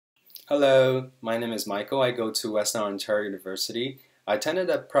Hello, my name is Michael. I go to Western Ontario University. I attended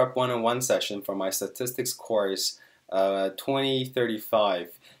a Prep 101 session for my statistics course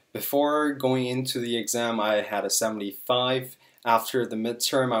 2035. Before going into the exam, I had a 75. After the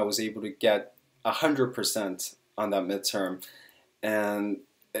midterm, I was able to get 100% on that midterm. And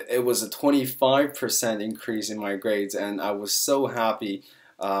it was a 25% increase in my grades, and I was so happy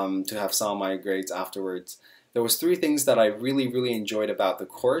to have saw my grades afterwards. There was three things that I really enjoyed about the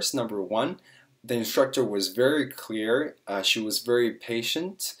course. Number one, the instructor was very clear. She was very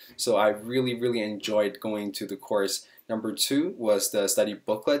patient, so I really enjoyed going to the course. Number two was the study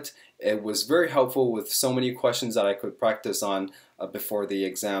booklet. It was very helpful with so many questions that I could practice on before the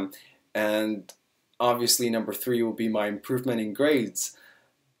exam. And obviously number three will be my improvement in grades.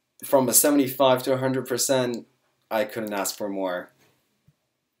 From a 75 to 100%, I couldn't ask for more.